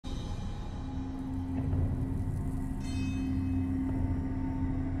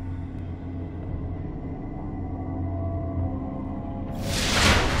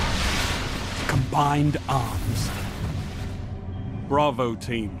Find arms. Bravo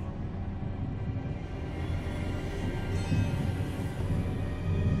team.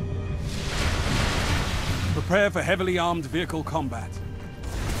 Prepare for heavily armed vehicle combat.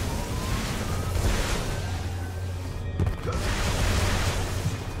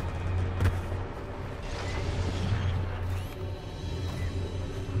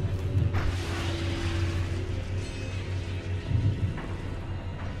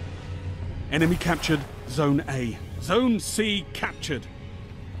 Enemy captured Zone A. Zone C captured.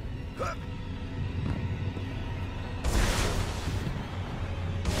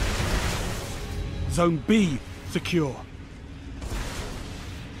 Zone B secure.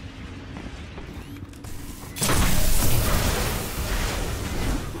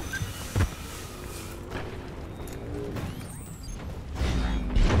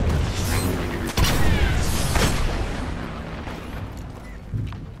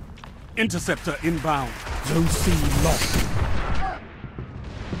 Interceptor inbound. Zone C lost.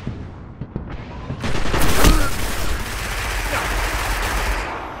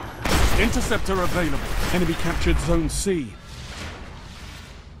 Interceptor available. Enemy captured Zone C.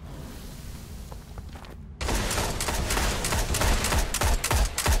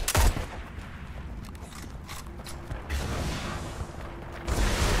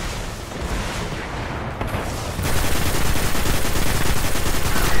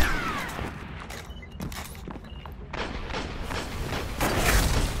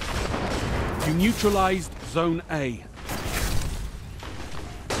 You neutralized Zone A.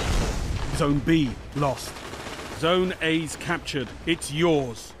 Zone B lost. Zone A's captured. It's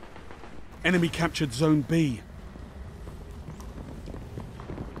yours. Enemy captured Zone B.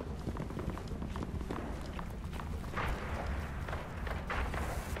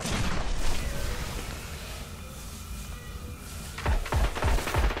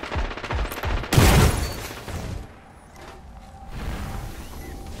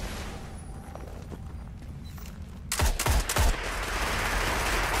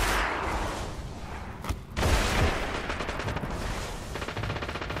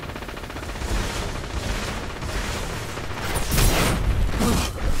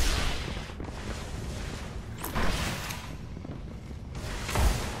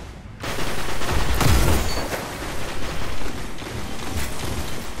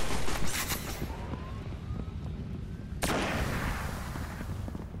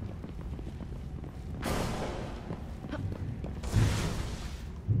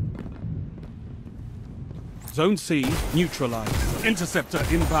 Zone C neutralized. Interceptor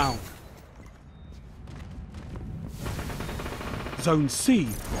inbound. Zone C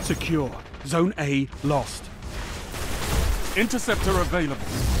secure. Zone A lost. Interceptor available.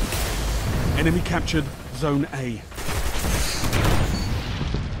 Enemy captured Zone A.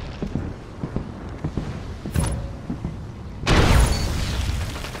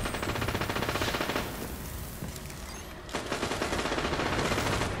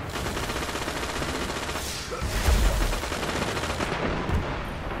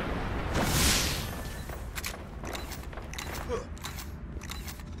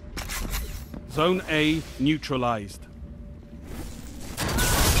 Zone A neutralized.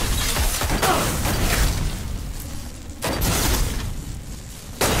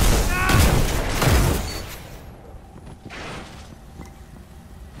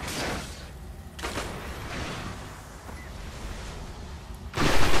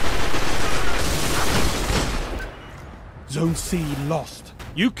 Zone C lost.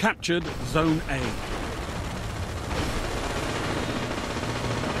 You captured Zone A.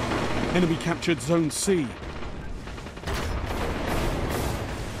 Enemy captured Zone C.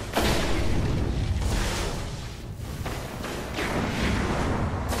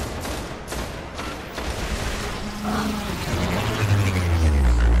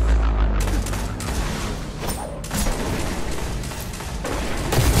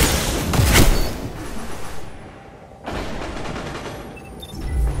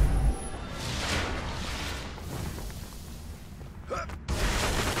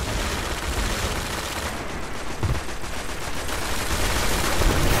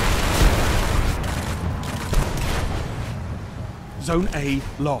 Zone A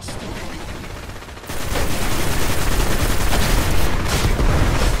lost.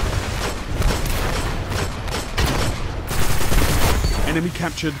 Enemy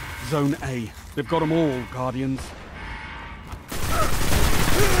captured Zone A. They've got them all, Guardians.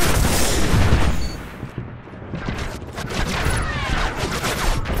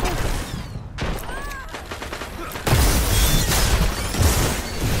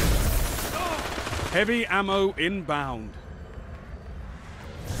 Heavy ammo inbound.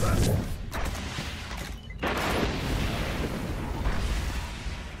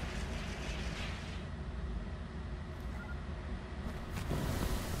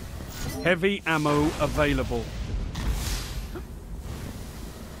 Heavy ammo available.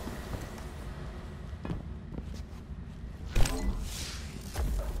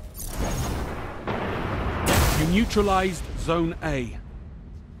 You neutralized Zone A.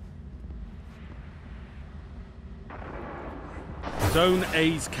 Zone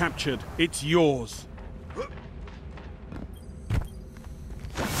A's captured. It's yours.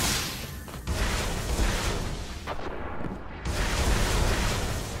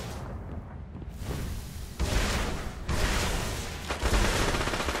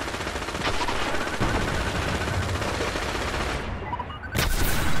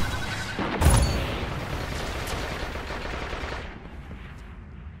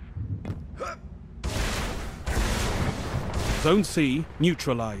 Zone C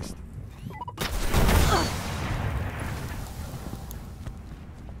neutralized.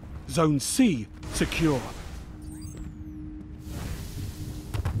 Zone C secure.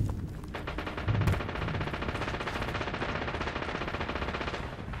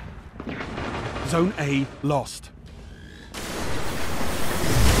 Zone A lost.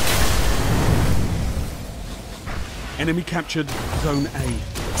 Enemy captured Zone A.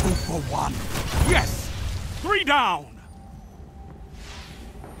 2 for 1. Yes! 3 down!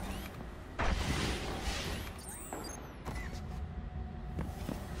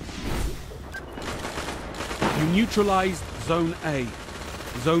 You neutralized Zone A.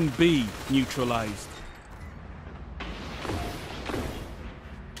 Zone B neutralized.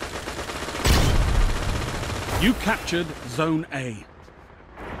 You captured Zone A.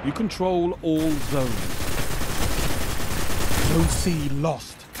 You control all zones. Zone C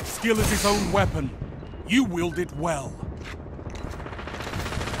lost. Skill is his own weapon. You wield it well.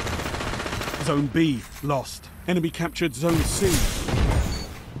 Zone B lost. Enemy captured Zone C.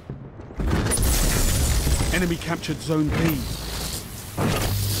 Enemy captured Zone B.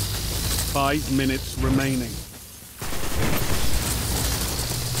 5 minutes remaining.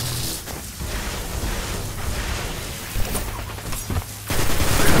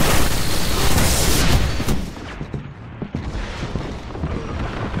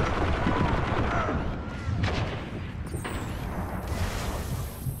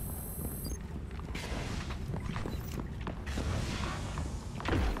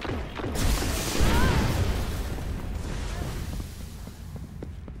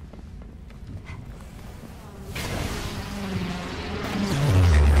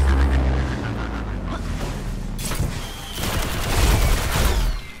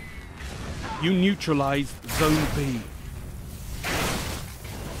 You neutralized Zone B.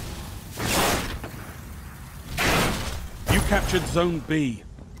 You captured Zone B.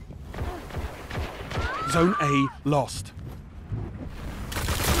 Zone A lost.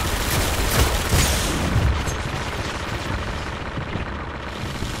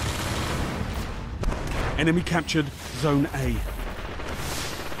 Enemy captured Zone A.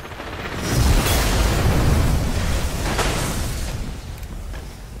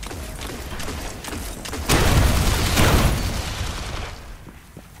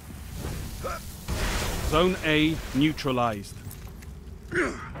 Zone A neutralized.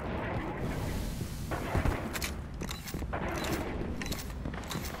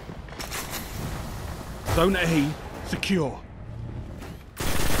 Zone A secure.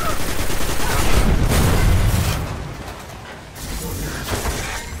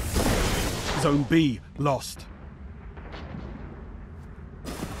 Zone B lost.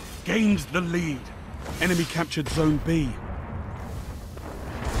 Gained the lead. Enemy captured Zone B.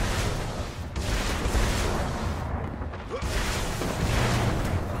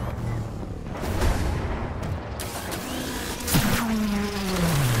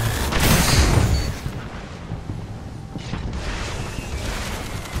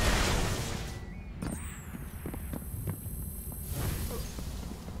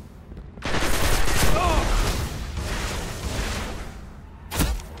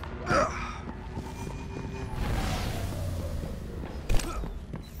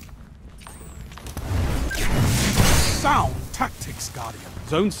 Sound tactics, Guardian.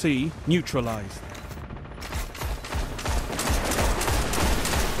 Zone C neutralized.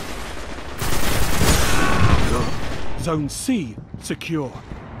 Zone C secure.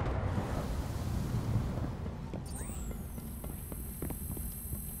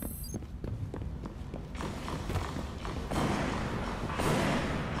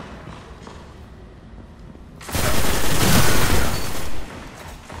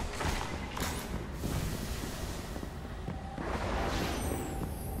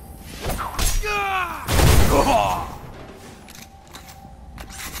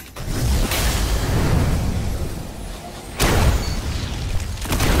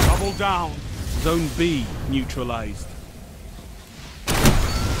 down. Zone B neutralized.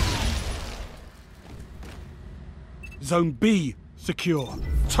 Zone B secure.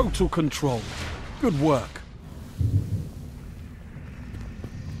 Total control. Good work.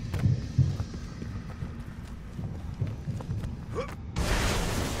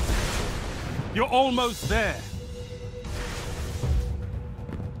 You're almost there.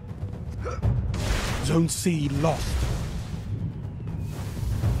 Zone C lost.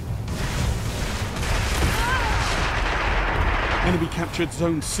 Enemy captured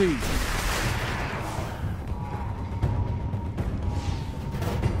Zone C.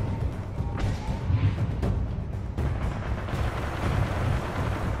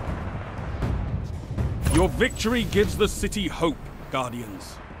 Your victory gives the city hope,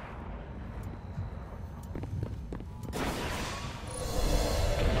 Guardians.